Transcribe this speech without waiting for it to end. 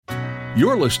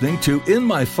You're listening to In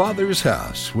My Father's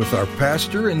House with our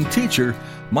pastor and teacher,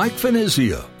 Mike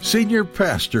Finizio, Senior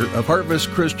Pastor of Harvest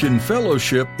Christian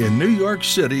Fellowship in New York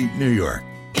City, New York.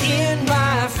 In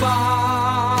my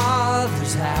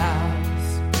Father's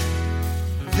house,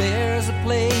 there's a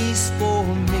place for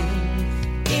me.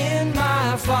 In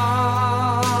my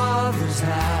Father's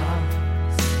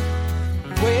house,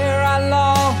 where I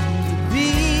long to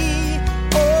be.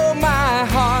 Oh, my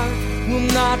heart will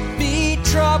not be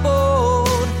troubled.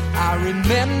 I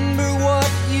remember what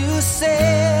you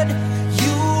said.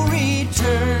 You'll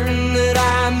return that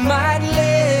I might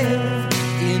live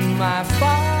in my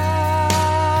Father's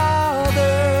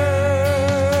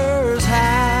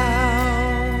house.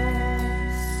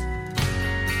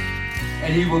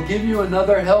 And he will give you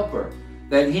another helper,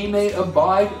 that he may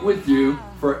abide with you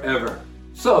forever.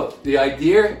 So, the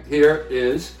idea here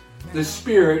is the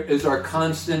Spirit is our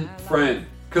constant friend,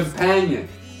 companion,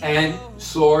 and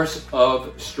source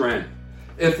of strength.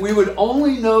 If we would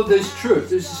only know this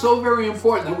truth, this is so very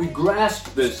important that we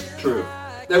grasp this truth,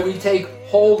 that we take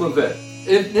hold of it.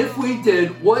 If we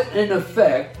did, what an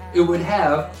effect it would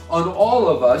have on all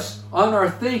of us, on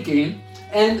our thinking,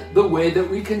 and the way that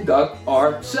we conduct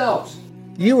ourselves.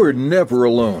 You are never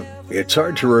alone. It's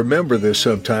hard to remember this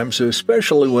sometimes,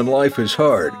 especially when life is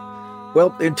hard.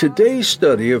 Well, in today's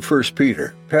study of 1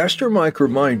 Peter, Pastor Mike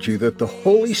reminds you that the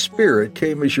Holy Spirit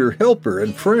came as your helper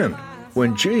and friend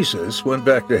when Jesus went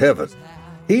back to heaven.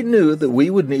 He knew that we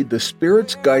would need the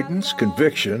Spirit's guidance,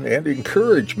 conviction, and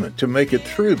encouragement to make it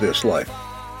through this life.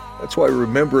 That's why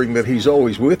remembering that He's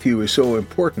always with you is so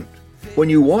important. When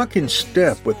you walk in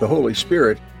step with the Holy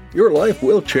Spirit, your life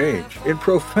will change in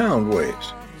profound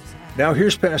ways. Now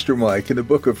here's Pastor Mike in the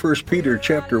book of 1 Peter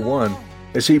chapter 1,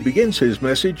 as he begins his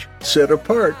message, Set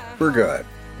Apart for God.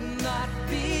 Not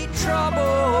be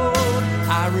troubled.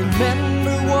 I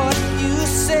remember what you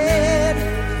said.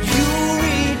 You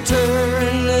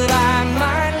return that I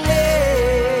might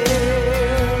live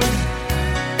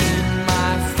in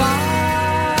my Father's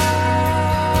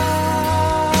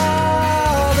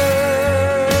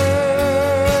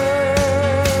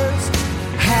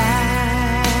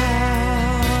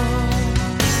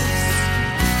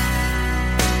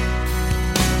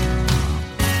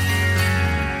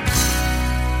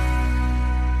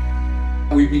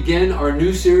We begin our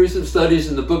new series of studies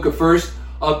in the book of 1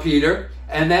 Peter,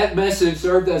 and that message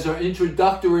served as our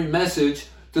introductory message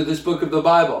to this book of the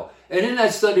Bible. And in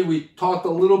that study, we talked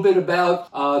a little bit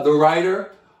about the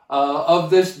writer of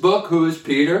this book, who is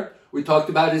Peter. We talked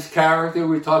about his character.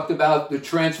 We talked about the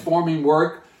transforming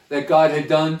work that God had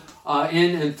done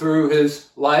in and through his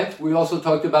life. We also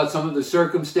talked about some of the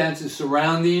circumstances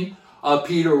surrounding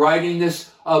Peter writing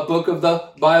this book of the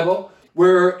Bible.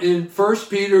 We're in 1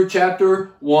 Peter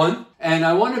chapter 1, and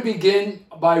I want to begin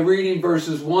by reading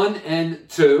verses 1 and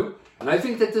 2. And I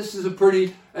think that this is a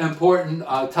pretty important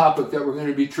topic that we're going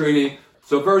to be treating.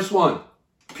 So verse 1,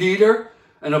 Peter,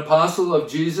 an apostle of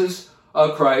Jesus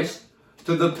Christ,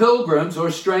 to the pilgrims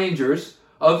or strangers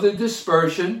of the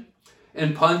dispersion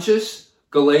in Pontus,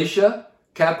 Galatia,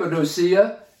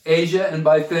 Cappadocia, Asia, and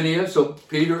Bithynia. So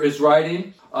Peter is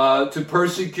writing to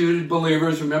persecuted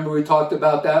believers. Remember, we talked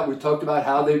about that. We talked about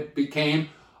how they became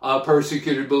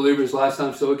persecuted believers last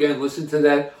time. So again, listen to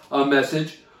that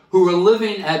message. Who were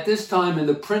living at this time in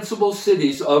the principal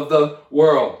cities of the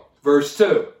world. Verse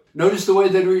 2. Notice the way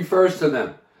that he refers to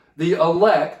them. The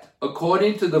elect,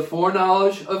 according to the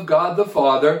foreknowledge of God the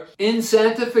Father, in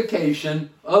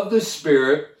sanctification of the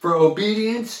Spirit, for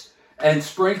obedience and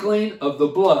sprinkling of the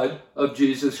blood of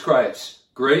Jesus Christ.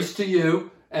 Grace to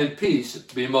you and peace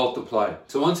be multiplied.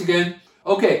 So once again,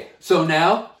 okay, so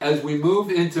now as we move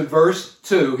into verse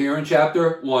 2 here in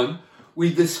chapter 1,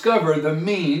 we discover the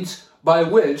means by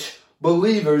which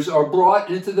believers are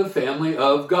brought into the family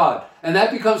of God. And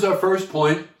that becomes our first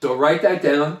point, so write that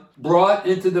down, brought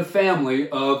into the family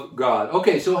of God.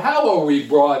 Okay, so how are we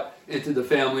brought into the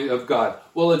family of God?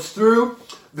 Well, it's through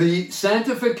the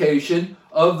sanctification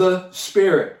of the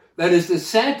Spirit. That is the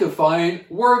sanctifying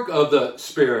work of the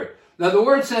Spirit. Now, the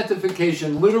word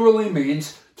sanctification literally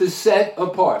means to set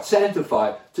apart,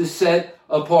 sanctify, to set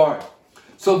apart.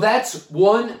 So that's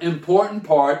one important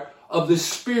part of the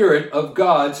Spirit of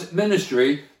God's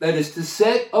ministry, that is to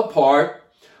set apart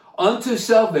unto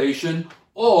salvation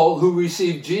all who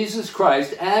receive Jesus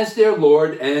Christ as their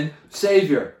Lord and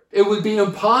Savior. It would be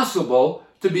impossible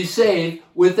to be saved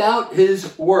without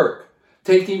His work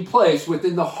taking place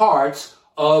within the hearts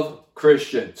of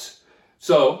Christians.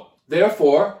 So,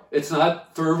 therefore, it's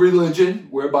not through religion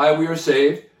whereby we are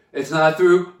saved. It's not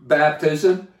through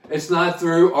baptism. It's not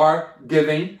through our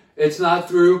giving. It's not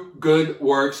through good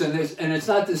works. And it's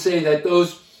not to say that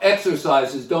those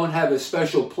exercises don't have a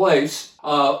special place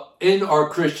in our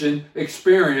Christian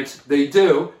experience. They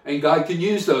do, and God can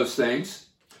use those things.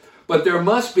 But there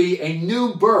must be a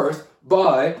new birth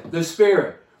by the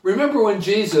Spirit. Remember when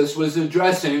Jesus was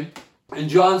addressing, in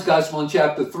John's Gospel in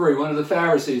chapter 3, one of the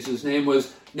Pharisees, his name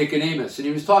was Nicodemus, and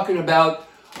he was talking about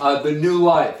the new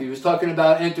life. He was talking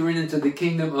about entering into the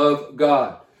kingdom of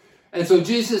God. And so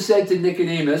Jesus said to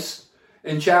Nicodemus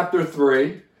in chapter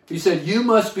 3, he said, you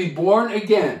must be born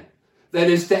again. That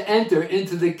is to enter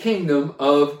into the kingdom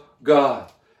of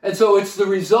God. And so it's the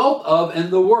result of and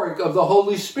the work of the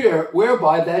Holy Spirit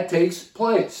whereby that takes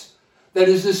place. That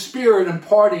is the Spirit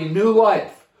imparting new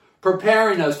life,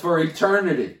 preparing us for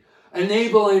eternity,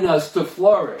 enabling us to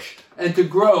flourish and to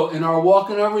grow in our walk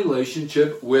and our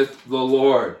relationship with the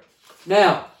Lord.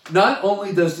 Now, not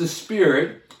only does the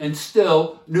Spirit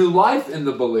instill new life in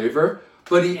the believer,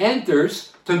 but he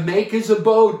enters to make his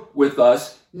abode with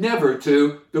us, never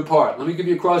to depart. Let me give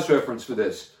you a cross-reference for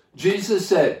this. Jesus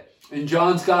said in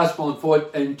John's Gospel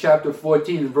in chapter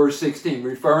 14 and verse 16,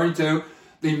 referring to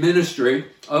the ministry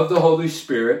of the Holy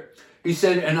Spirit, he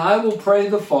said, and I will pray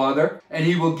the Father, and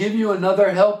he will give you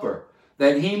another helper,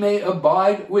 that he may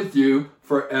abide with you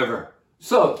forever.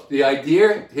 So, the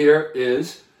idea here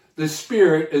is the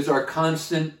Spirit is our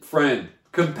constant friend,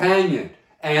 companion,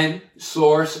 and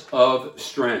source of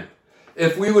strength.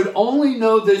 If we would only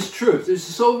know this truth, this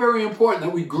is so very important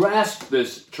that we grasp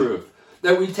this truth,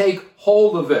 that we take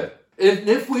hold of it.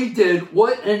 If we did,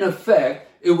 what an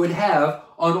effect it would have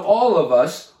on all of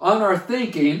us, on our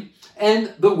thinking,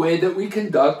 and the way that we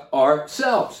conduct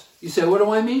ourselves. You say, what do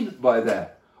I mean by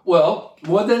that? Well,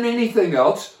 more than anything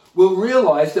else, we'll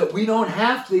realize that we don't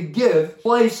have to give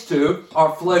place to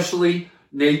our fleshly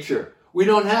nature. We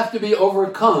don't have to be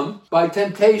overcome by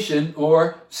temptation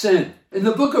or sin. In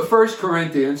the book of 1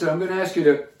 Corinthians, and I'm going to ask you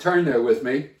to turn there with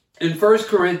me, in 1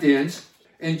 Corinthians,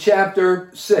 in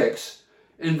chapter 6,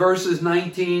 in verses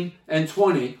 19 and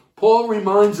 20, Paul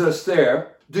reminds us there,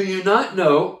 do you not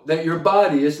know that your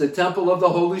body is the temple of the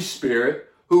Holy Spirit,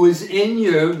 who is in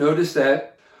you, notice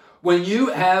that, when you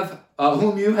have,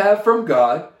 whom you have from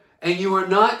God, and you are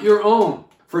not your own,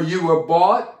 for you were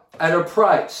bought at a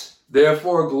price.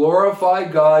 Therefore glorify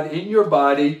God in your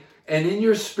body and in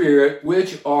your spirit,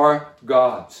 which are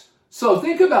God's. So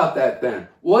think about that then.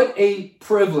 What a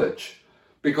privilege.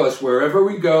 Because wherever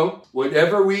we go,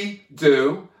 whatever we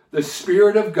do, the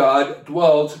Spirit of God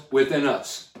dwells within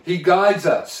us. He guides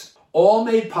us, all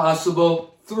made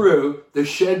possible through the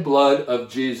shed blood of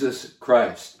Jesus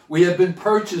Christ. We have been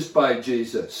purchased by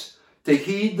Jesus to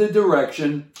heed the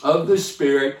direction of the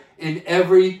Spirit in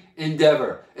every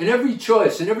endeavor, in every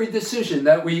choice, in every decision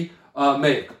that we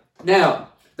make. Now,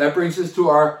 that brings us to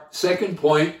our second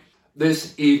point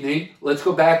this evening. Let's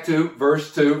go back to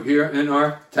verse 2 here in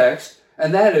our text,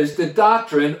 and that is the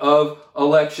doctrine of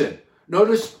election.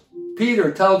 Notice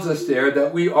Peter tells us there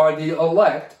that we are the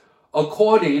elect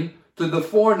according to the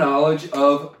foreknowledge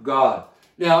of God.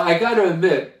 Now, I got to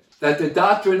admit that the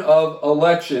doctrine of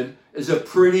election is a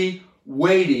pretty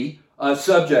weighty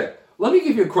subject. Let me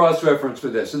give you a cross-reference for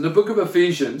this. In the book of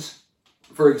Ephesians,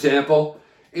 for example,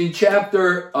 in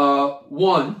chapter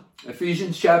 1,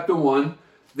 Ephesians chapter 1,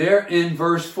 there in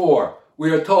verse 4,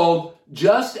 we are told,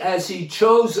 just as he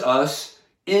chose us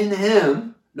in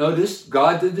him, notice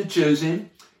God did the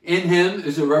choosing, in him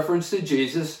is a reference to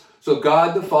Jesus, so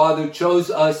God the Father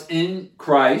chose us in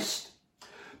Christ,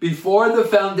 before the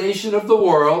foundation of the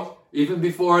world, even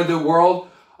before the world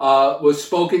was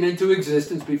spoken into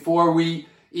existence, before we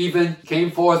even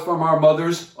came forth from our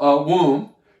mother's womb,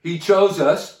 he chose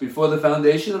us before the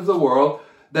foundation of the world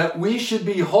that we should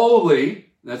be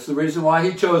holy. That's the reason why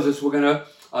he chose us. We're going to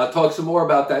talk some more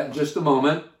about that in just a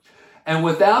moment. And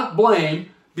without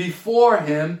blame before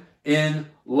him in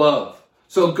love.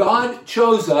 So God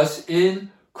chose us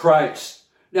in Christ.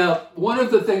 Now, one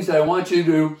of the things that I want you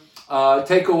to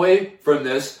take away from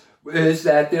this is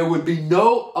that there would be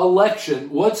no election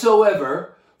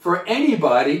whatsoever for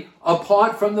anybody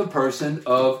apart from the person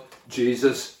of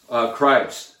Jesus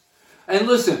Christ. And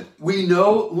listen, we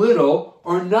know little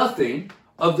or nothing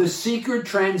of the secret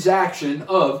transaction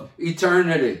of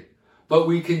eternity, but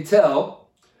we can tell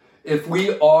if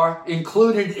we are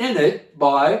included in it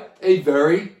by a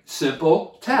very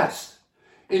simple test.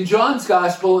 In John's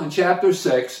Gospel in chapter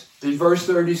 6, in verse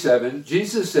 37,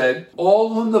 Jesus said,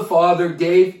 all whom the Father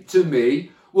gave to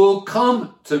me will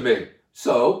come to me.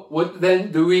 So, what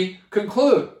then do we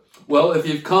conclude? Well, if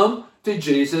you've come to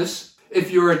Jesus,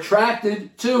 if you're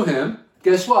attracted to him,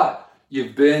 guess what?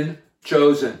 You've been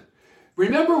chosen.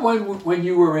 Remember when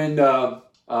you were in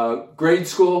grade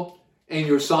school, in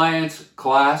your science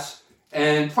class,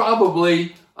 and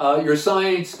probably your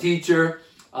science teacher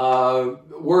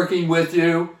working with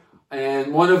you,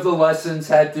 and one of the lessons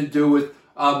had to do with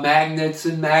magnets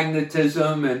and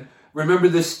magnetism, and remember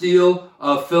the steel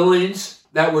fillings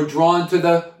that were drawn to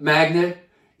the magnet,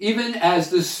 even as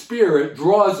the Spirit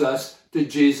draws us to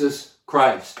Jesus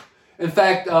Christ. In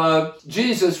fact,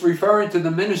 Jesus, referring to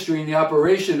the ministry and the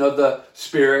operation of the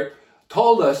Spirit,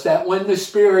 told us that when the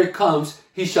Spirit comes,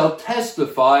 he shall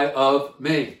testify of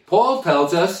me. Paul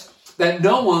tells us that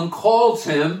no one calls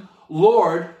him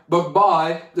Lord but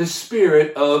by the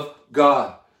Spirit of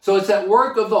God. So it's that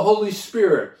work of the Holy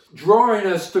Spirit drawing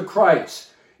us to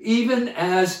Christ, even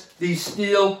as these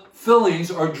steel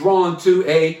fillings are drawn to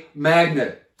a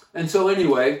magnet. And so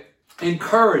anyway,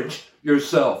 encourage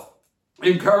yourself.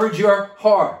 Encourage your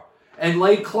heart and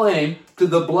lay claim to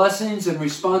the blessings and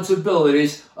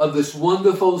responsibilities of this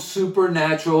wonderful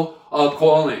supernatural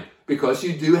calling, because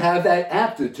you do have that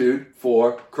aptitude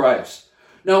for Christ.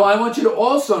 Now, I want you to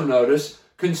also notice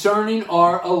concerning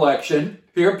our election,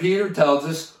 here Peter tells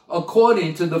us,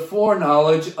 according to the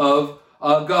foreknowledge of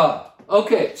God.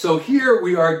 Okay, so here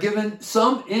we are given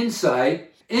some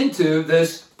insight into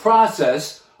this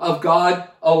process of God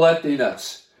electing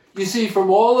us. You see, from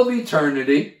all of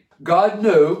eternity, God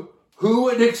knew who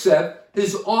would accept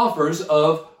his offers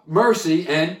of mercy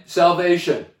and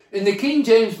salvation. In the King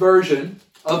James Version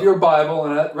of your Bible,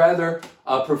 and I'd rather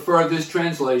prefer this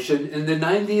translation, in the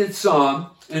 90th Psalm,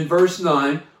 in verse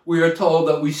 9, we are told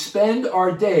that we spend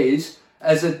our days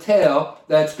as a tale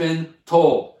that's been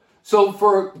told. So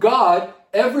for God,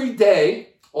 every day,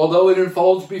 although it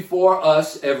unfolds before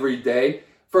us every day,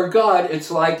 for God,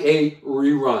 it's like a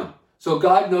rerun. So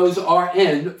God knows our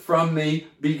end from the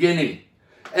beginning.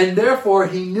 And therefore,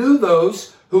 he knew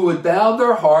those who would bow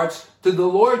their hearts to the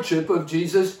lordship of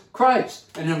Jesus Christ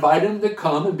and invite him to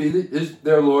come and be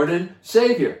their Lord and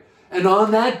Savior. And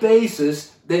on that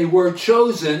basis, they were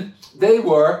chosen, they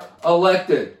were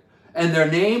elected. And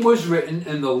their name was written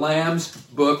in the Lamb's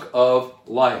book of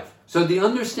life. So do you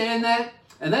understand that?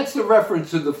 And that's the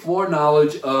reference to the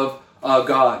foreknowledge of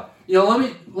God. You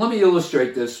know, let me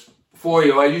illustrate this for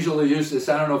you. I usually use this.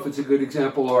 I don't know if it's a good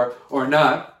example or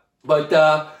not.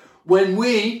 But when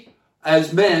we,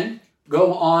 as men,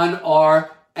 go on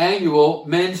our annual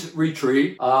men's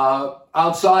retreat,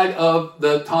 outside of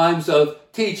the times of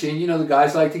teaching, you know, the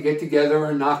guys like to get together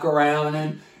and knock around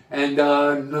and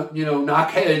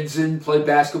knock heads and play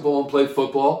basketball and play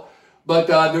football. But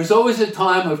there's always a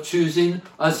time of choosing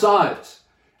sides.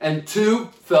 And two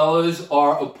fellows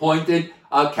are appointed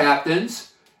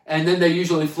captains. And then they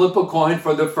usually flip a coin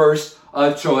for the first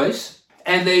choice.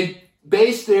 And they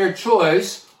base their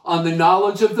choice on the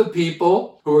knowledge of the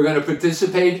people who are going to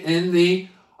participate in the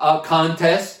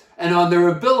contest and on their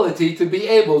ability to be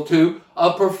able to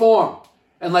perform.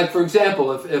 And like, for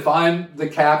example, if I'm the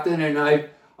captain and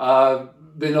I've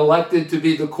been elected to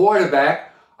be the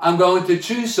quarterback, I'm going to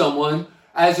choose someone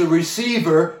as a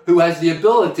receiver who has the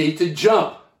ability to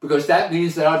jump, because that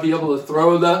means that I'll be able to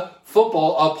throw the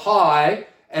football up high,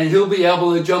 and he'll be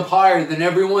able to jump higher than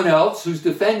everyone else who's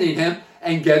defending him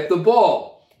and get the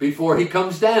ball before he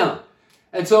comes down.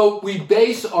 And so we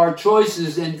base our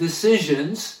choices and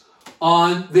decisions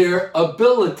on their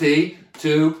ability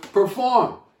to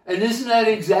perform. And isn't that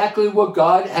exactly what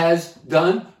God has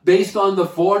done based on the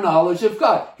foreknowledge of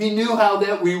God? He knew how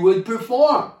that we would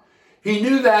perform. He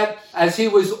knew that as he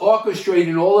was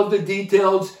orchestrating all of the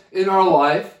details in our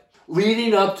life,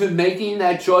 leading up to making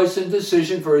that choice and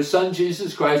decision for his son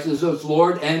Jesus Christ as his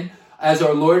Lord and as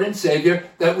our Lord and Savior,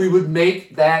 that we would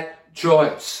make that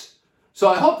choice. So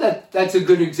I hope that that's a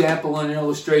good example and an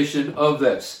illustration of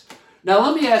this. Now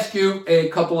let me ask you a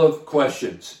couple of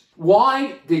questions.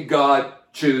 Why did God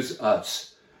choose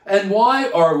us? And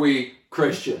why are we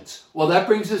Christians? Well, that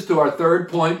brings us to our third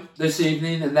point this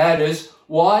evening, and that is,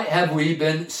 why have we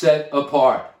been set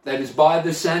apart? That is, by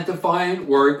the sanctifying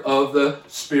work of the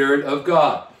Spirit of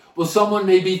God. Well, someone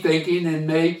may be thinking and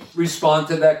may respond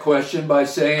to that question by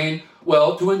saying,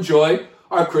 well, to enjoy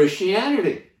our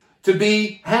Christianity, to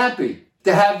be happy,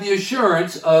 to have the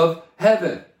assurance of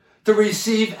heaven, to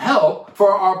receive help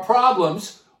for our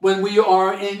problems when we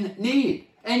are in need.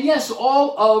 And yes,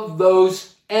 all of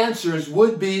those answers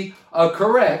would be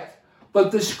correct,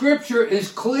 but the scripture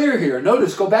is clear here.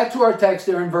 Notice, go back to our text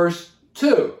there in verse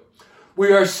 2.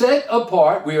 We are set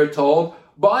apart, we are told,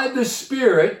 by the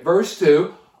Spirit, verse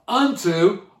 2,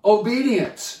 unto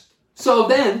obedience. So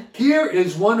then, here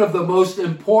is one of the most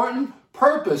important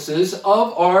purposes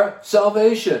of our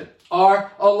salvation,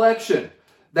 our election.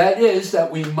 That is,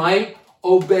 that we might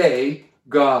obey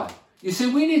God. You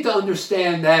see, we need to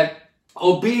understand that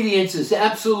obedience is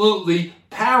absolutely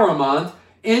paramount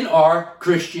in our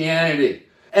Christianity.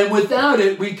 And without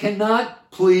it, we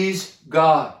cannot please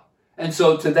God. And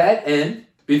so to that end,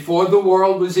 before the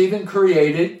world was even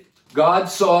created, God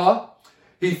saw,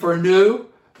 he foreknew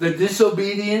the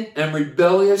disobedient and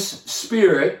rebellious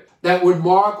spirit that would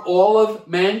mark all of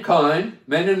mankind,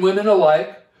 men and women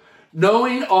alike.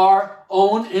 Knowing our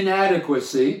own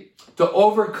inadequacy, to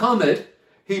overcome it,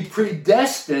 he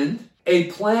predestined a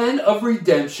plan of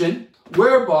redemption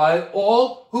whereby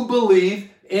all who believe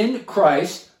in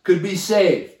Christ could be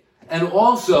saved. And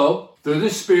also, through the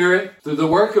Spirit, through the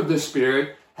work of the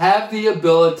Spirit, have the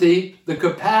ability, the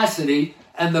capacity,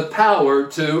 and the power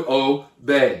to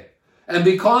obey. And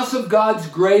because of God's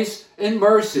grace and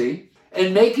mercy,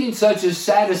 and making such a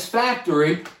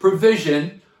satisfactory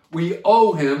provision, we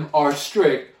owe him our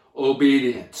strict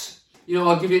obedience.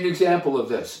 I'll give you an example of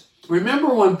this.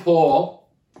 Remember when Paul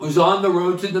was on the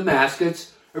road to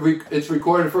Damascus? It's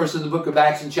recorded first in the book of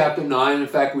Acts in chapter 9. In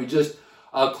fact, we just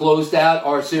closed out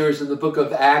our series in the book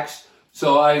of Acts.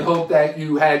 So I hope that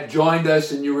you had joined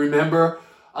us and you remember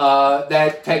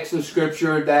that text of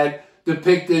scripture that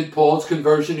depicted Paul's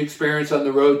conversion experience on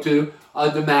the road to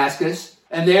Damascus.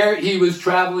 And there he was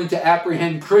traveling to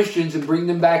apprehend Christians and bring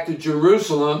them back to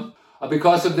Jerusalem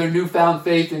because of their newfound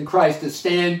faith in Christ to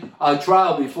stand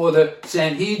trial before the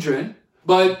Sanhedrin.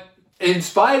 But in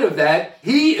spite of that,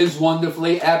 he is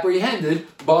wonderfully apprehended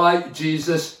by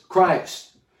Jesus Christ.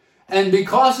 And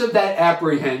because of that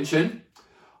apprehension,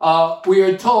 we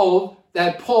are told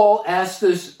that Paul asked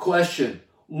this question,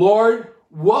 Lord,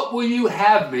 what will you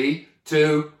have me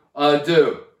to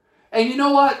do? And you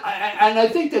know what? I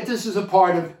think that this is a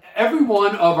part of every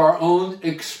one of our own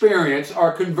experience,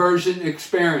 our conversion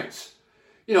experience.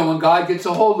 When God gets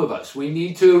a hold of us, we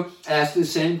need to ask the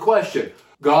same question.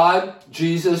 God,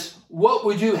 Jesus, what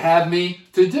would you have me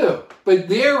to do? But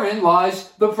therein lies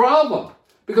the problem.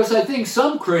 Because I think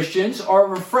some Christians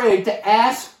are afraid to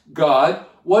ask God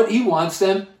what he wants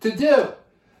them to do.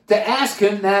 To ask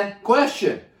him that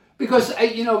question. Because,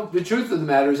 the truth of the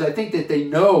matter is I think that they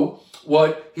know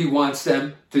what he wants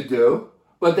them to do,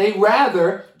 but they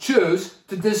rather choose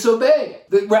to disobey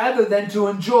rather than to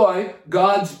enjoy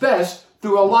God's best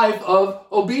through a life of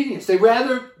obedience. They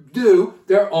rather do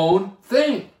their own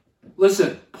thing.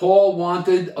 Listen, Paul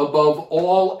wanted above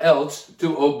all else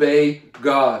to obey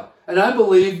God. And I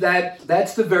believe that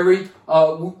that's the very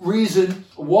reason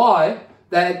why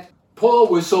that Paul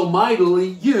was so mightily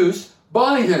used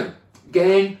by him.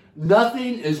 Gang,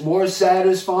 nothing is more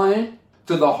satisfying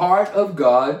to the heart of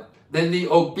God than the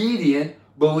obedient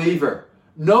believer.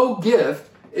 No gift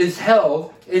is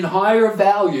held in higher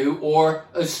value or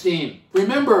esteem.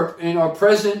 Remember in our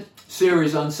present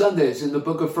series on Sundays in the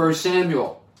book of 1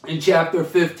 Samuel, in chapter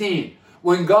 15,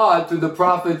 when God, through the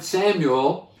prophet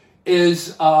Samuel,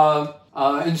 is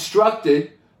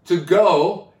instructed to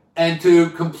go and to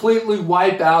completely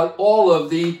wipe out all of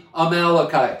the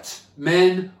Amalekites.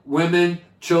 Men, women,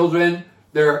 children,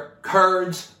 their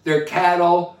herds, their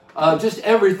cattle, just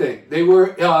everything. They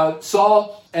were,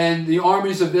 Saul and the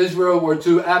armies of Israel were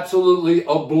to absolutely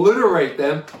obliterate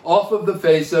them off of the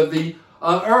face of the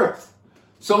earth.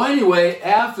 So anyway,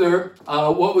 after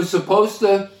what was supposed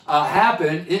to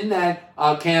happen in that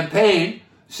campaign,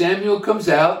 Samuel comes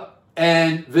out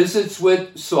and visits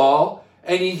with Saul,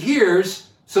 and he hears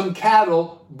some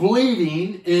cattle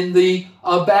bleeding in the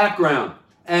background.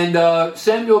 And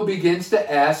Samuel begins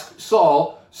to ask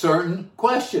Saul certain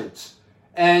questions.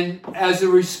 And as a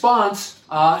response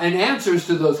and answers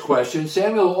to those questions,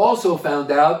 Samuel also found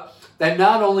out that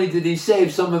not only did he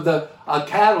save some of the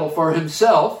cattle for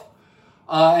himself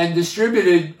and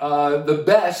distributed the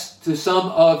best to some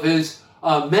of his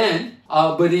men,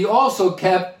 but he also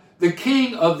kept the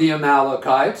king of the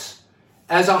Amalekites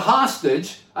as a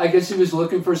hostage. I guess he was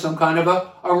looking for some kind of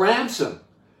a ransom.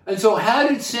 And so how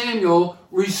did Samuel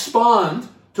respond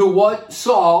to what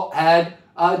Saul had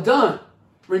done?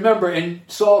 Remember, and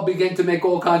Saul began to make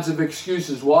all kinds of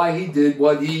excuses why he did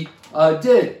what he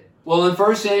did. Well, in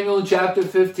 1 Samuel in chapter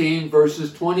 15, verse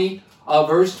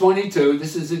 22,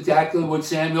 this is exactly what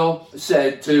Samuel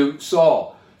said to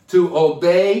Saul. To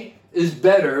obey is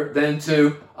better than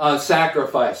to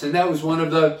sacrifice. And that was one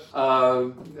of the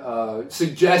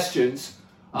suggestions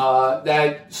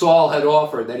that Saul had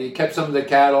offered, that he kept some of the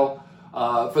cattle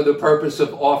for the purpose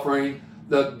of offering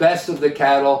the best of the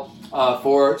cattle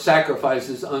for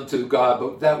sacrifices unto God.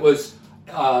 But that was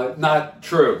not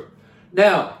true.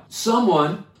 Now,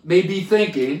 someone may be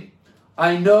thinking,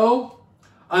 I know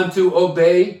I'm to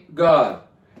obey God,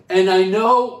 and I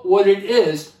know what it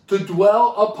is to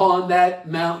dwell upon that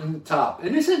mountaintop.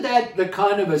 And isn't that the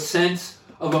kind of a sense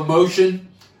of emotion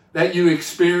that you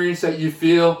experience, that you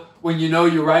feel when you know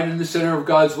you're right in the center of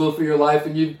God's will for your life,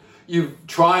 and you've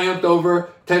triumphed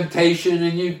over temptation,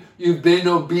 and you've been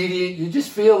obedient. You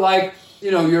just feel like,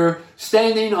 you're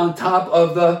standing on top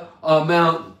of the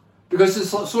mountain, because it's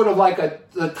sort of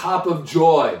like the top of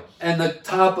joy and the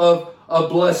top of a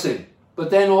blessing. But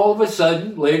then all of a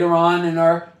sudden, later on in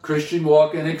our Christian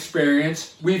walk and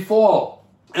experience, we fall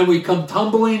and we come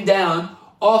tumbling down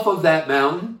off of that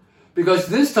mountain, because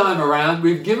this time around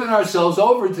we've given ourselves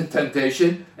over to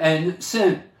temptation and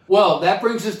sin. Well, that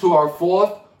brings us to our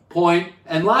fourth point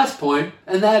and last point,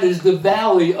 and that is the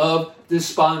valley of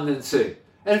despondency.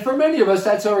 And for many of us,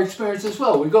 that's our experience as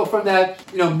well. We go from that,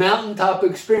 mountaintop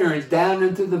experience down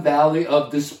into the valley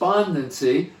of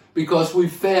despondency because we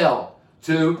fail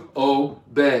to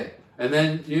obey. And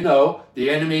then, the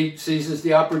enemy seizes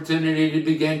the opportunity to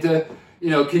begin to,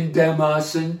 condemn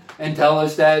us and tell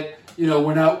us that,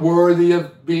 we're not worthy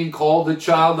of being called a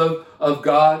child of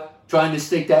God, trying to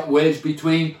stick that wedge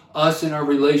between us and our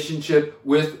relationship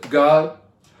with God.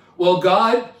 Well,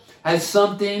 God has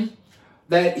something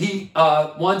that he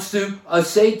wants to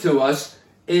say to us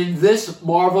in this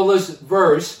marvelous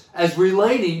verse as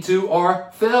relating to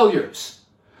our failures.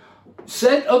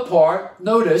 Set apart,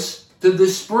 notice, to the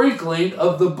sprinkling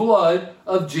of the blood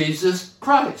of Jesus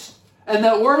Christ. And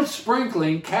that word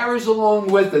sprinkling carries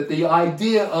along with it the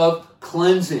idea of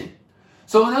cleansing.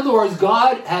 So in other words,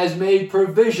 God has made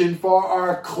provision for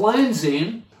our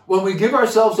cleansing when we give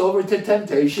ourselves over to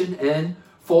temptation and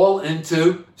fall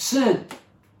into sin.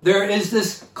 There is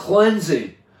this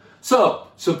cleansing. So,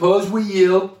 suppose we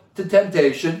yield to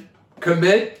temptation,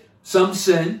 commit some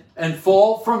sin, and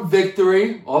fall from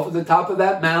victory off of the top of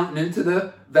that mountain into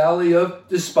the valley of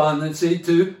despondency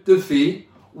to defeat.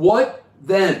 What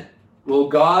then? Well,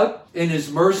 God, in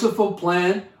his merciful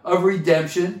plan of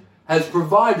redemption, has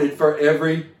provided for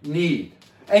every need.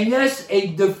 And yes,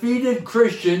 a defeated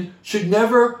Christian should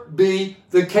never be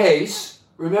the case.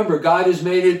 Remember, God has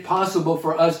made it possible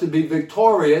for us to be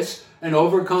victorious and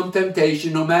overcome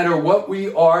temptation no matter what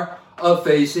we are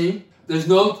facing. There's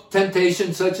no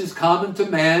temptation such as common to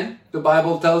man, the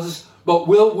Bible tells us, but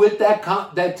will with that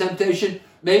temptation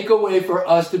make a way for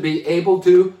us to be able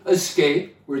to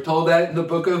escape. We're told that in the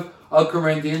book of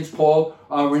Corinthians. Paul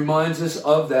reminds us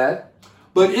of that.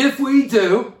 But if we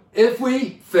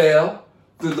fail,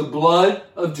 through the blood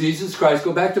of Jesus Christ,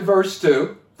 go back to verse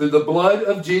 2, through the blood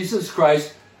of Jesus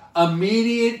Christ,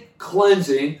 immediate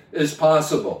cleansing is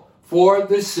possible for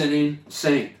the sinning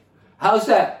saint. How's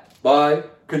that? By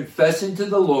confessing to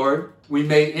the Lord, we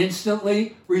may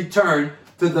instantly return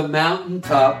to the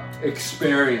mountaintop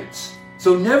experience.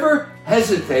 So never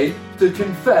hesitate to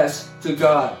confess to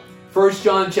God. 1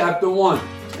 John chapter 1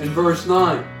 and verse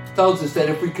 9 tells us that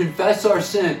if we confess our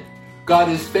sin, God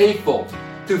is faithful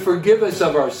to forgive us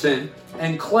of our sin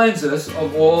and cleanse us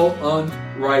of all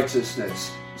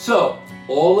unrighteousness. So,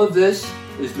 all of this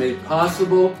is made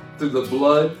possible through the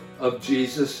blood of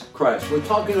Jesus Christ. We're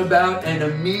talking about an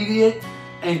immediate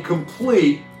and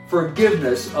complete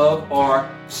forgiveness of our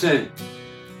sin.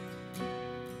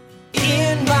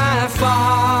 In my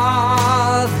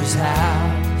Father's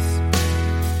house,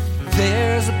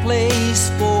 there's a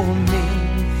place for me.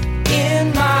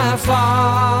 In my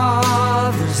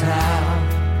Father's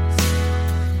house,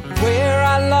 where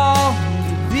I long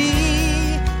to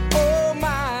be. Oh,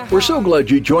 my. We're so glad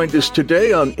you joined us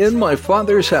today on In My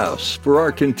Father's House for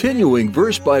our continuing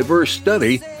verse-by-verse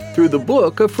study through the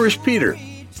book of 1 Peter.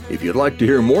 If you'd like to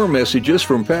hear more messages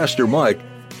from Pastor Mike,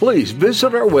 please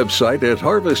visit our website at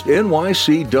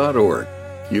harvestnyc.org.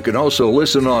 You can also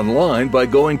listen online by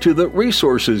going to the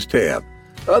Resources tab.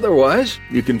 Otherwise,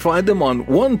 you can find them on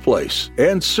one place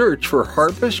and search for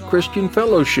Harvest Christian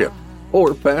Fellowship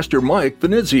or Pastor Mike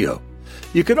Venizio.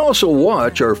 You can also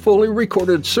watch our fully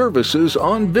recorded services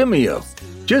on Vimeo.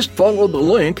 Just follow the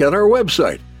link at our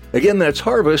website. Again, that's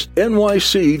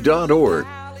harvestnyc.org.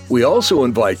 We also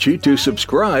invite you to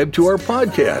subscribe to our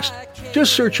podcast.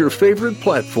 Just search your favorite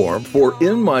platform for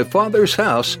In My Father's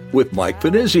House with Mike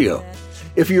Venizio.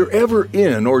 If you're ever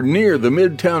in or near the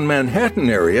Midtown Manhattan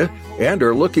area and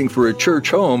are looking for a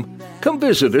church home, come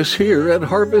visit us here at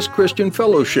Harvest Christian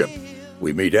Fellowship.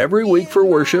 We meet every week for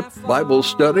worship, Bible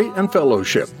study, and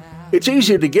fellowship. It's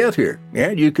easy to get here,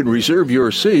 and you can reserve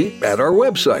your seat at our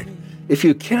website. If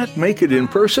you can't make it in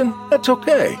person, that's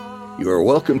okay. You are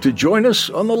welcome to join us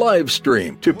on the live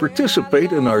stream to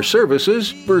participate in our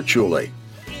services virtually.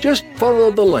 Just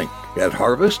follow the link at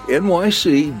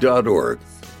harvestnyc.org.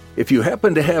 If you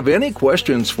happen to have any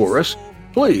questions for us,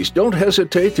 please don't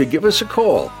hesitate to give us a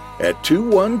call at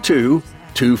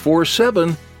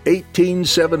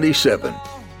 212-247-1877.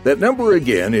 That number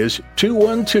again is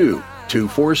 212-247-1877.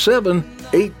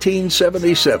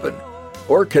 247-1877.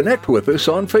 Or connect with us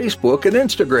on Facebook and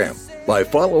Instagram by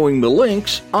following the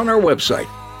links on our website.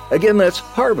 Again, that's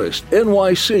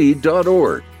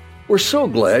harvestnyc.org. We're so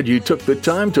glad you took the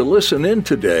time to listen in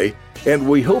today, and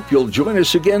we hope you'll join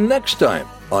us again next time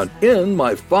on In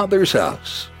My Father's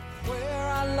House. Where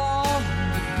I long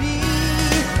to be,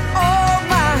 oh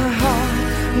my heart,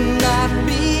 not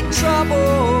be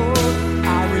troubled.